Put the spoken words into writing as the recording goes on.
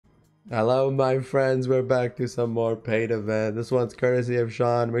Hello, my friends. We're back to some more paid event. This one's courtesy of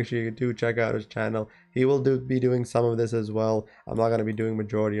Sean. Make sure you do check out his channel. He will be doing some of this as well. I'm not going to be doing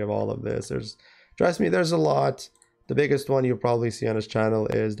majority of all of this. Trust me, there's a lot. The biggest one you'll probably see on his channel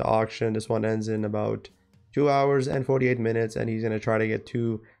is the auction. This one ends in about 2 hours and 48 minutes, and he's going to try to get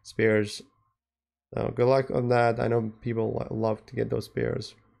 2 spears. So good luck on that. I know people love to get those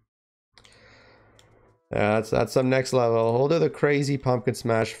spears. Yeah, that's some next level. We'll do the crazy pumpkin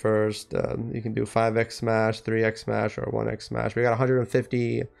smash first. You can do 5x smash, 3x smash, or 1x smash. We got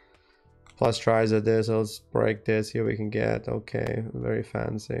 150 plus tries at this. So let's break this. See what we can get. Okay, very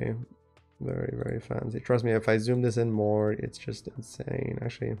fancy. Very, very fancy. Trust me, if I zoom this in more, it's just insane.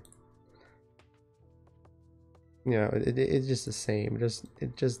 Actually, yeah, it's just the same.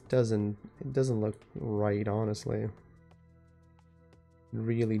 It just doesn't look right, honestly. It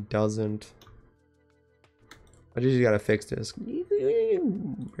really doesn't. I just gotta fix this.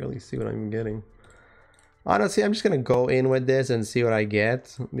 Really see what I'm getting. Honestly, I'm just gonna go in with this and see what I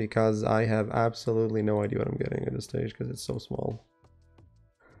get, because I have absolutely no idea what I'm getting at this stage because it's so small.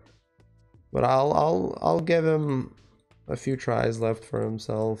 But I'll give him a few tries left for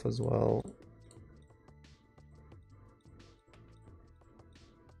himself as well.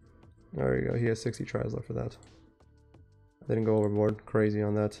 There we go. He has 60 tries left for that. I didn't go overboard crazy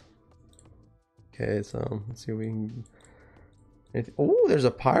on that. Okay, so let's see what we can. Oh, there's a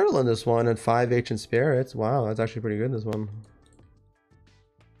pyro in this one and 5 ancient spirits. Wow, that's actually pretty good, this one.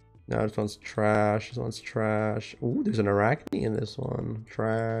 Now this one's trash. This one's trash. Oh, there's an arachne in this one.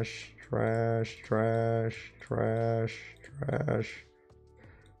 Trash, trash, trash, trash, trash.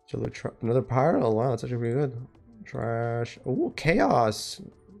 So another pyro. Wow, that's actually pretty good. Trash. Oh, chaos.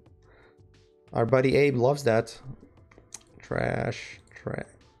 Our buddy Abe loves that. Trash, trash.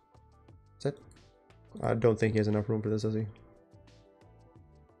 That's it. I don't think he has enough room for this, does he?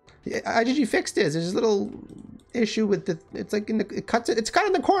 Yeah, IGG fixed this. There's a little issue with the. It's like it cuts it. It's cut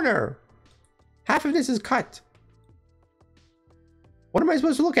in the corner. Half of this is cut. What am I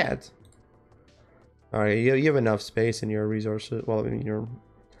supposed to look at? All right, you have enough space in your resources. Well, in your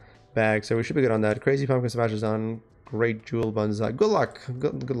bag, so we should be good on that. Crazy pumpkin smash is on. Great jewel buns. Good luck.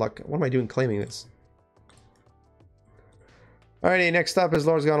 Good luck. What am I doing claiming this? Alrighty, next up is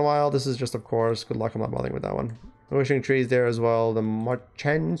Lords Gone Wild. This is just, of course, good luck. I'm not bothering with that one. Wishing trees there as well. The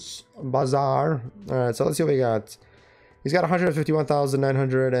Merchants Bazaar. Alright, so let's see what we got. He's got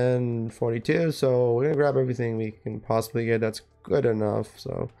 151,942, so we're gonna grab everything we can possibly get. That's good enough.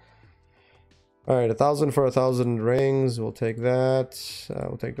 So, alright, 1,000 for 1,000 rings. We'll take that.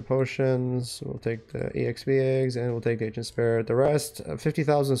 We'll take the potions. We'll take the EXP eggs, and we'll take the ancient spirit. The rest,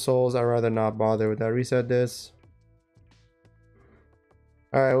 50,000 souls. I'd rather not bother with that. Reset this.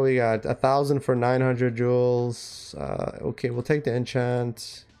 Alright, we got 1,000 for 900 jewels. Okay, we'll take the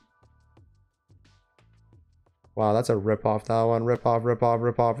enchant. Wow, that's a rip-off, that one. Rip-off, rip-off,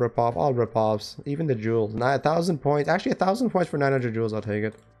 rip-off, rip-off. All rip-offs. Even the jewels. 1,000 points. Actually, 1,000 points for 900 jewels. I'll take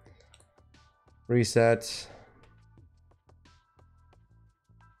it. Reset.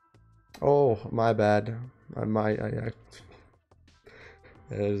 Oh, my bad.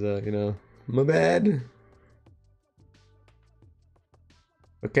 There's you know, my bad.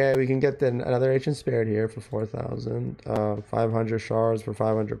 Okay, we can get another ancient spirit here for 4,000. 500 shards for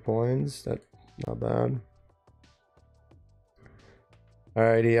 500 points. That's not bad.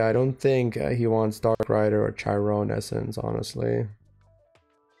 Alrighty, I don't think he wants Dark Rider or Chiron Essence, honestly.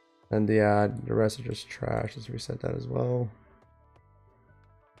 And yeah, the rest are just trash. Let's reset that as well.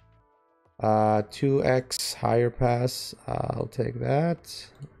 2x higher pass. I'll take that.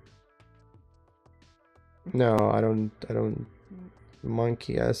 No, I don't.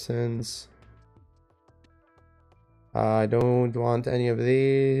 Monkey Essence. I don't want any of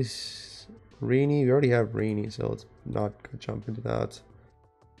these. Rini, we already have Rini, so let's not jump into that.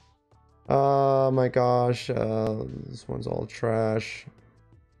 Oh my gosh, this one's all trash.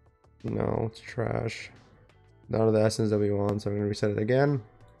 No, it's trash. None of the essence that we want, so I'm gonna reset it again.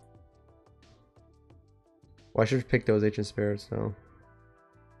 Well, I should pick those ancient spirits now.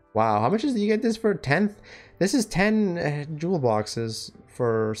 Wow, how much is you get this for 10th? This is 10 jewel boxes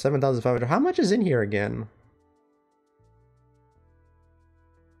for 7,500. How much is in here again?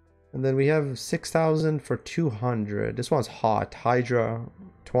 And then we have 6,000 for 200. This one's hot. Hydra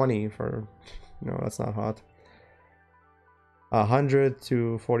 20 for... No, that's not hot. 100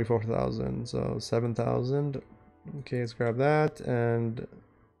 to 44,000. So 7,000. Okay, let's grab that. And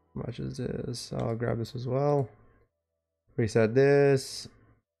how much is this? I'll grab this as well. Reset this.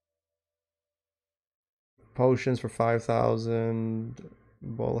 Potions for 5,000.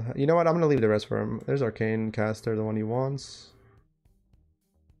 You know what? I'm gonna leave the rest for him. There's Arcane Caster, the one he wants.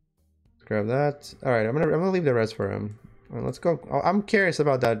 Grab that. All right, I'm gonna leave the rest for him. Well, let's go. Oh, I'm curious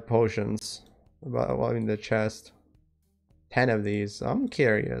about that potions. About, well, I mean the chest. 10 of these. I'm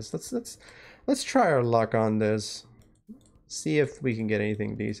curious. Let's try our luck on this. See if we can get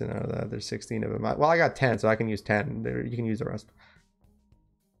anything decent out of that. There's 16 of them. Well, I got 10, so I can use 10. You can use the rest.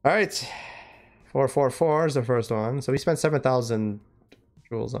 All right, 444 is the first one. So we spent 7,000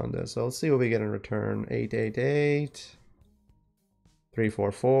 jewels on this. So let's see what we get in return. 888,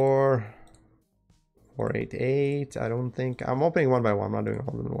 344, 488. I don't think I'm opening one by one. I'm not doing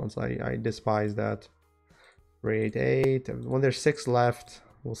all of them at once. I despise that. 388. When there's 6 left,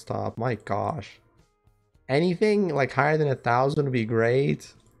 we'll stop. My gosh. Anything like higher than 1,000 would be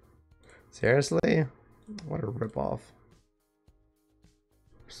great. Seriously? What a ripoff.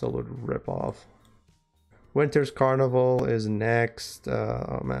 Absolute ripoff. Winter's Carnival is next.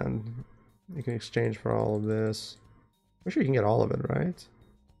 Oh man. You can exchange for all of this. I'm sure you can get all of it, right?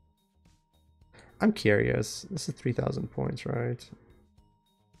 I'm curious. This is 3,000 points, right?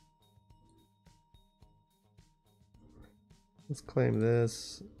 Let's claim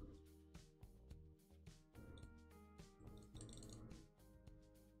this.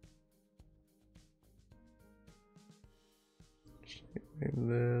 Claim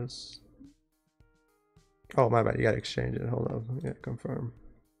this. Oh, my bad. You gotta exchange it. Hold up. Yeah, confirm.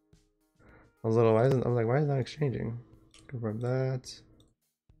 I was a little. Why is it not exchanging? Confirm that.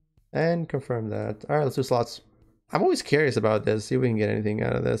 And confirm that. Alright, let's do slots. I'm always curious about this. See if we can get anything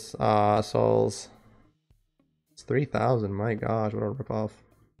out of this. Souls. It's 3,000. My gosh, what a ripoff.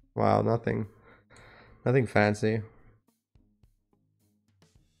 Wow, nothing. Nothing fancy.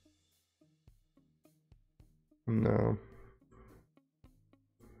 No.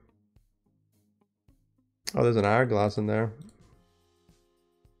 Oh, there's an hourglass in there.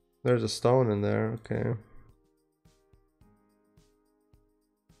 There's a stone in there. Okay.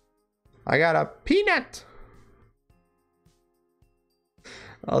 I got a peanut.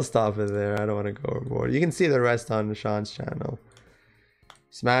 I'll stop it there. I don't want to go overboard. You can see the rest on Sean's channel.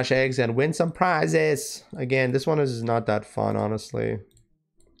 Smash eggs and win some prizes. Again, this one is not that fun, honestly.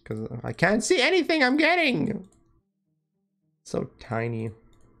 Because I can't see anything I'm getting. So tiny.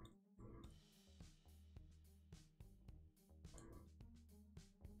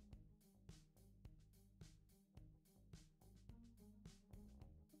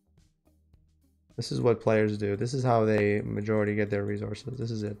 This is what players do. This is how they majority get their resources. This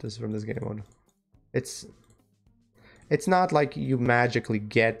is it. This is from this game mode. It's not like you magically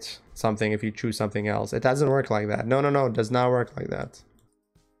get something if you choose something else. It doesn't work like that. No, it does not work like that.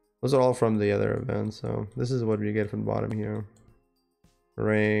 Those are all from the other event. So this is what we get from the bottom here.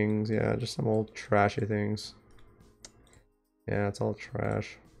 Rings, yeah, just some old trashy things. Yeah, it's all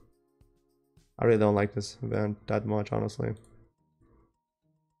trash. I really don't like this event that much, honestly.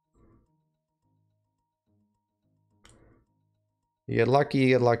 You get lucky, you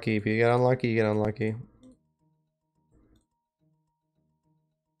get lucky. If you get unlucky, you get unlucky.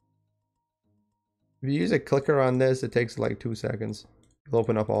 If you use a clicker on this, it takes like 2 seconds. You'll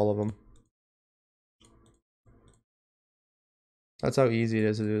open up all of them. That's how easy it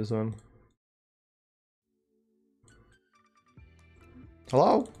is to do this one.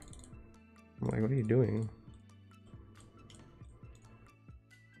 Hello? I'm like, what are you doing?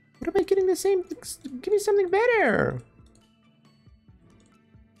 What am I getting the same? Give me something better.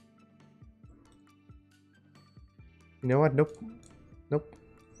 You know what? Nope. Nope.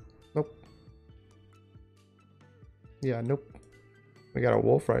 Nope. Yeah, nope. We got a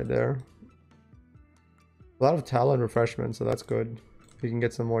wolf right there. A lot of talent refreshment, so that's good. We can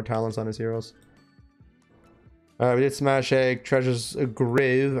get some more talents on his heroes. We did Smash Egg, Treasures a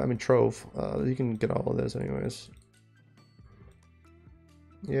Grave, I mean Trove. You can get all of this anyways.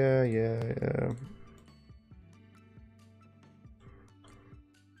 Yeah.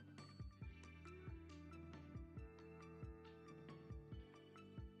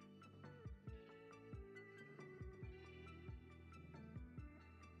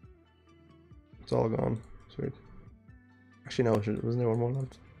 It's all gone. Sweet. Actually, no, wasn't there one more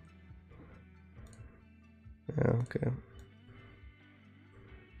left? Yeah, okay.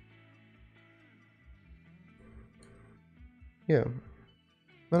 Yeah.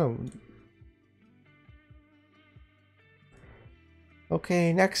 No.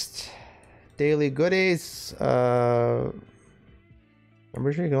 Okay, next. Daily goodies. I'm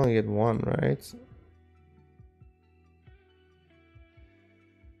pretty sure you can only get one, right?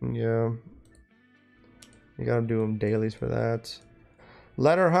 Yeah. You gotta do them dailies for that.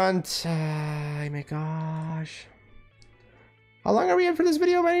 Letter hunt. Oh my gosh. How long are we in for this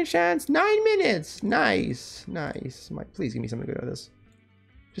video by any chance? 9 minutes. Nice. Please give me something good out of this.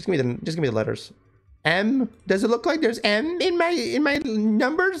 Just give me the letters. M? Does it look like there's M in my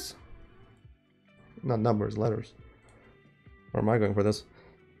numbers? Not numbers, letters. Or am I going for this?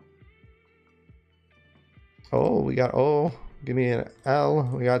 Oh, we got O. Give me an L.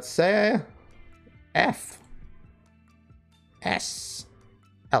 We got C. F. S.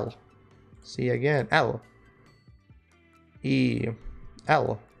 L. C again. L. E.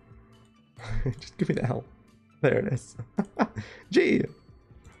 L. Just give me the L. There it is. G.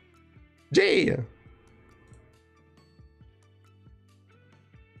 G.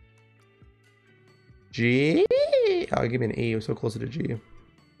 G. Oh, give me an E. We're so close to the G.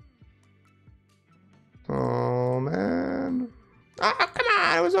 Oh man. Oh, come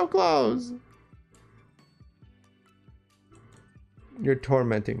on. It was so close. You're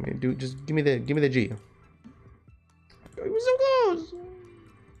tormenting me, dude. Just give me the G. It was so close.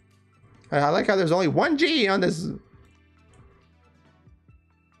 I like how there's only one G on this.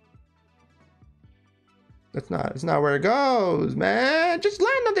 It's not where it goes, man. Just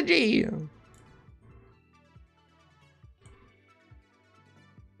land on the G.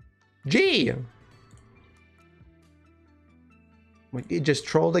 G. It just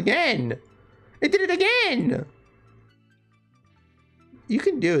trolled again. It did it again. You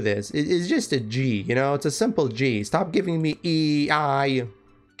can do this. It's just a G, you know? It's a simple G. Stop giving me E, I,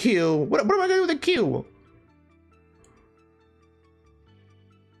 Q. What am I gonna do with a Q?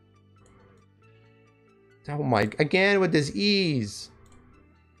 Oh my, again with this E's.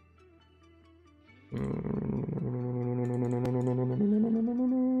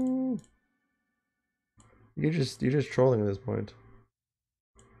 You're just trolling at this point.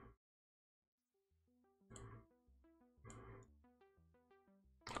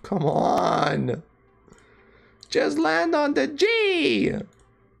 Come on. Just land on the G.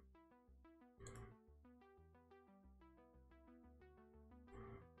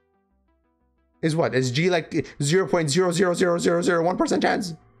 Is what? Is G like 0.00001%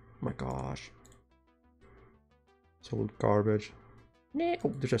 chance? Oh my gosh. Absolute garbage.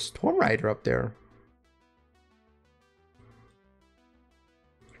 Oh, there's a Storm Rider up there.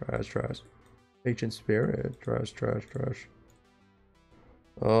 Trash. Ancient Spirit. Trash.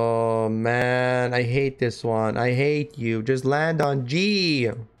 Oh man, I hate this one. I hate you. Just land on G.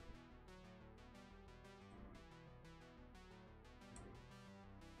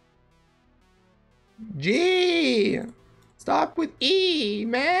 G. Stop with E,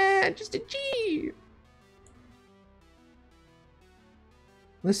 man. Just a G.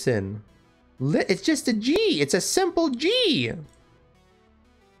 Listen. It's just a G. It's a simple G.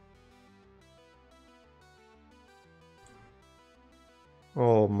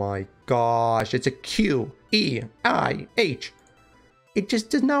 Oh my gosh. It's a Q, E, I, H. It just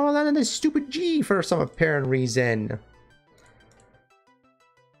does not land on this stupid G for some apparent reason.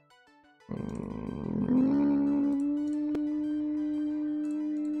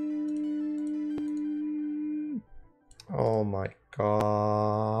 Oh my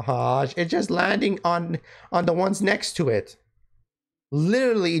gosh. It's just landing on the ones next to it.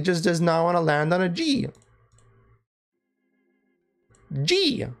 Literally, it just does not want to land on a G.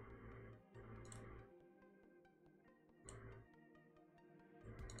 G.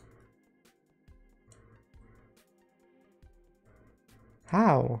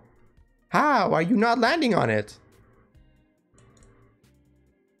 How? How are you not landing on it?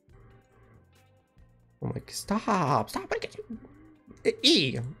 Oh my, stop.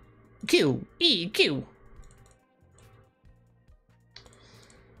 E. Q. E. Q.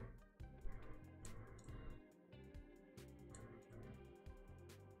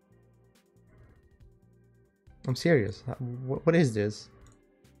 I'm serious. What is this?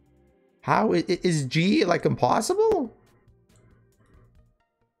 How is G like impossible?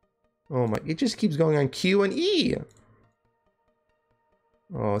 Oh my, it just keeps going on Q and E.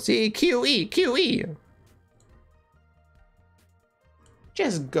 Oh, see, Q, E.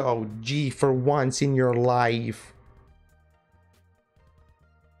 Just go G for once in your life.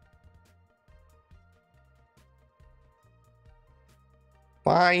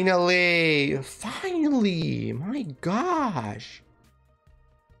 Finally, my gosh.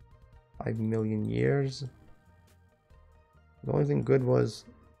 5 million years. The only thing good was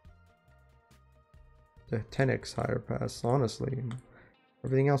the 10x higher pass, honestly.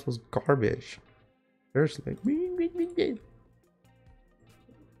 Everything else was garbage. Seriously.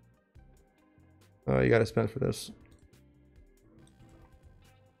 Oh, you gotta spend for this.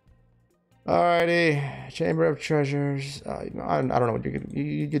 Alrighty, Chamber of Treasures. I don't know what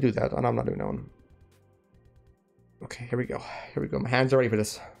you do that, and I'm not doing that one. Okay, here we go. My hands are ready for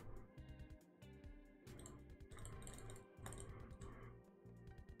this.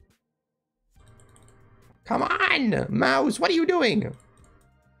 Come on, mouse, what are you doing?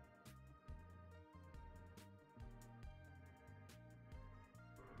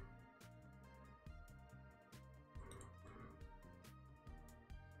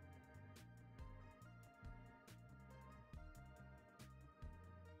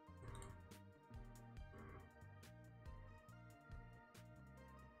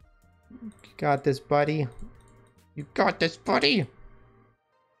 You got this, buddy. You got this, buddy.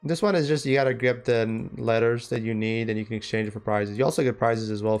 This one is just, you gotta grab the letters that you need and you can exchange it for prizes. You also get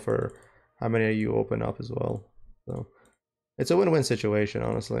prizes as well for how many you open up as well. So it's a win-win situation,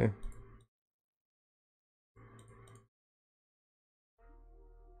 honestly.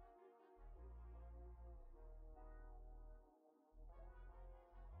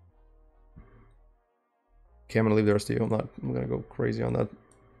 Okay, I'm gonna leave the rest of you. I'm gonna go crazy on that.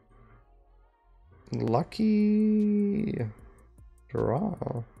 Lucky draw.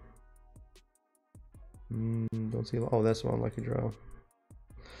 Don't see. Oh, that's one lucky draw.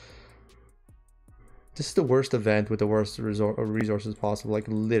 This is the worst event with the worst resources possible. Like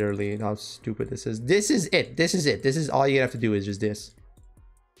literally, how stupid this is. This is it. This is it. This is all you have to do is just this.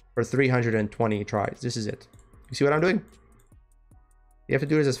 For 320 tries. This is it. You see what I'm doing? You have to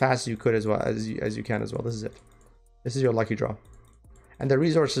do this as fast as you could as well as you can as well. This is it. This is your lucky draw. And the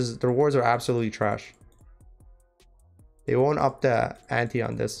resources, the rewards are absolutely trash. They won't up the ante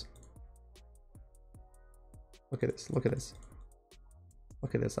on this. Look at this. Look at this.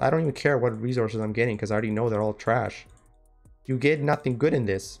 Look at this. I don't even care what resources I'm getting because I already know they're all trash. You get nothing good in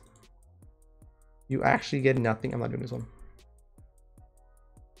this. You actually get nothing. I'm not doing this one.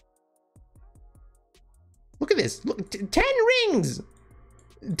 Look at this. Look, 10 rings.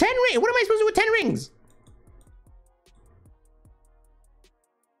 10 rings. What am I supposed to do with 10 rings?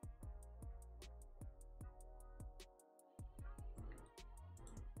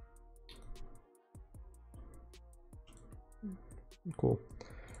 Cool.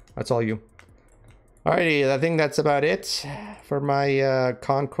 That's all you. Alrighty, I think that's about it for my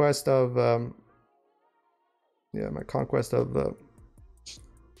conquest of my conquest of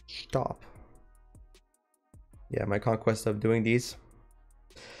stop. Yeah, my conquest of doing these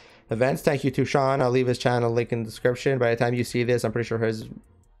events. Thank you to Sean. I'll leave his channel link in the description. By the time you see this, I'm pretty sure his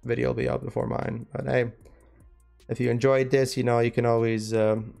video will be up before mine. But hey, if you enjoyed this, you know, you can always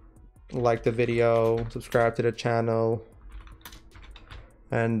like the video, subscribe to the channel,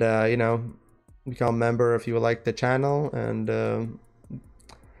 and you know, become a member if you like the channel. And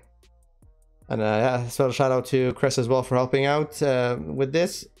yeah, so shout out to Chris as well for helping out with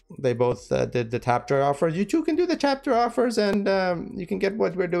this. They both did the Tapjoy offers. You too can do the Tapjoy offers, and you can get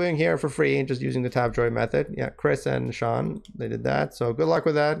what we're doing here for free just using the Tapjoy method. Yeah, Chris and Sean, they did that. So good luck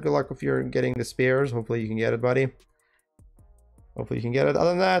with that. Good luck if you're getting the spears. Hopefully you can get it, buddy. Hopefully you can get it.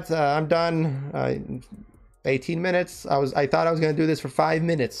 Other than that, I'm done. 18 minutes. I thought I was gonna do this for 5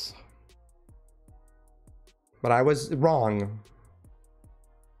 minutes, but I was wrong.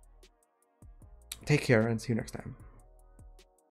 Take care and see you next time.